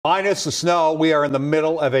Minus the snow, we are in the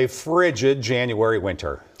middle of a frigid January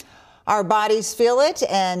winter. Our bodies feel it,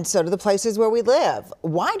 and so do the places where we live.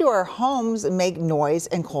 Why do our homes make noise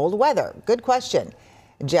in cold weather? Good question.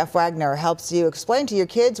 Jeff Wagner helps you explain to your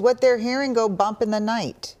kids what they're hearing go bump in the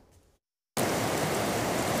night.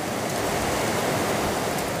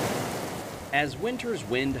 As winter's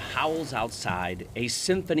wind howls outside, a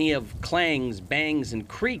symphony of clangs, bangs, and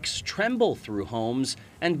creaks tremble through homes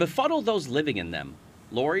and befuddle those living in them.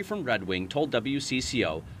 Lori from Red Wing told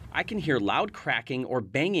WCCO, "I can hear loud cracking or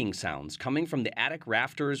banging sounds coming from the attic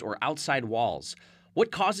rafters or outside walls.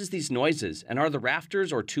 What causes these noises, and are the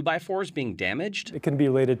rafters or 2x4s being damaged?" It can be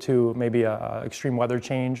related to maybe an extreme weather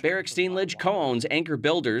change. Barrick Steenledge co-owns Anchor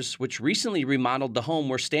Builders, which recently remodeled the home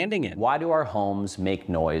we're standing in. Why do our homes make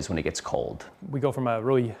noise when it gets cold? We go from a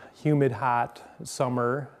really humid, hot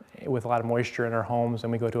summer with a lot of moisture in our homes,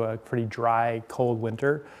 and we go to a pretty dry, cold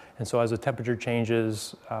winter. And so as the temperature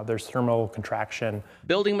changes, there's thermal contraction.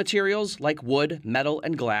 Building materials like wood, metal,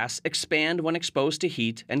 and glass expand when exposed to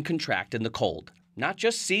heat and contract in the cold. Not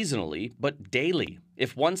just seasonally, but daily.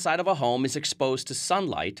 If one side of a home is exposed to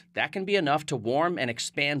sunlight, that can be enough to warm and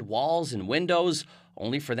expand walls and windows,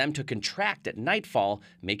 only for them to contract at nightfall,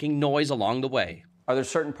 making noise along the way. Are there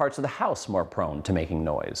certain parts of the house more prone to making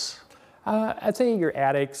noise? I'd say your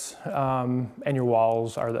attics and your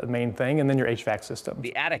walls are the main thing, and then your HVAC system.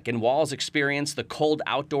 The attic and walls experience the cold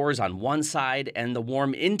outdoors on one side and the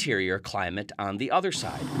warm interior climate on the other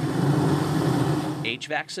side.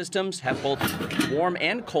 HVAC systems have both warm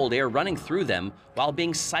and cold air running through them while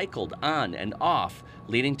being cycled on and off,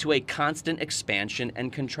 leading to a constant expansion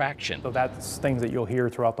and contraction. So that's things that you'll hear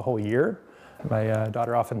throughout the whole year. My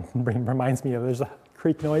daughter often reminds me of there's a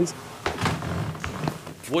creak noise.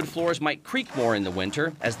 Wood floors might creak more in the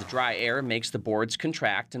winter as the dry air makes the boards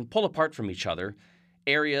contract and pull apart from each other.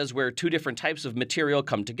 Areas where two different types of material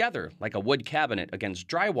come together, like a wood cabinet against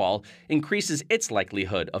drywall, increases its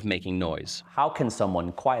likelihood of making noise. How can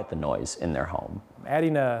someone quiet the noise in their home?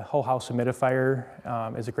 Adding a whole house humidifier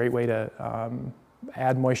is a great way to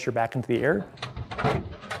add moisture back into the air.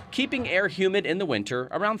 Keeping air humid in the winter,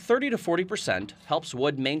 around 30 to 40%, helps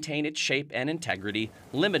wood maintain its shape and integrity,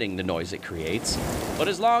 limiting the noise it creates. But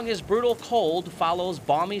as long as brutal cold follows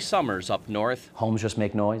balmy summers up north, Homes just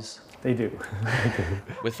make noise? They do.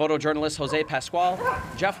 With photojournalist Jose Pascual,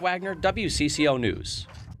 Jeff Wagner, WCCO News.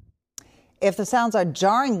 If the sounds are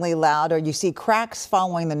jarringly loud or you see cracks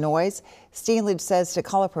following the noise, Steenledge says to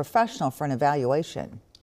call a professional for an evaluation.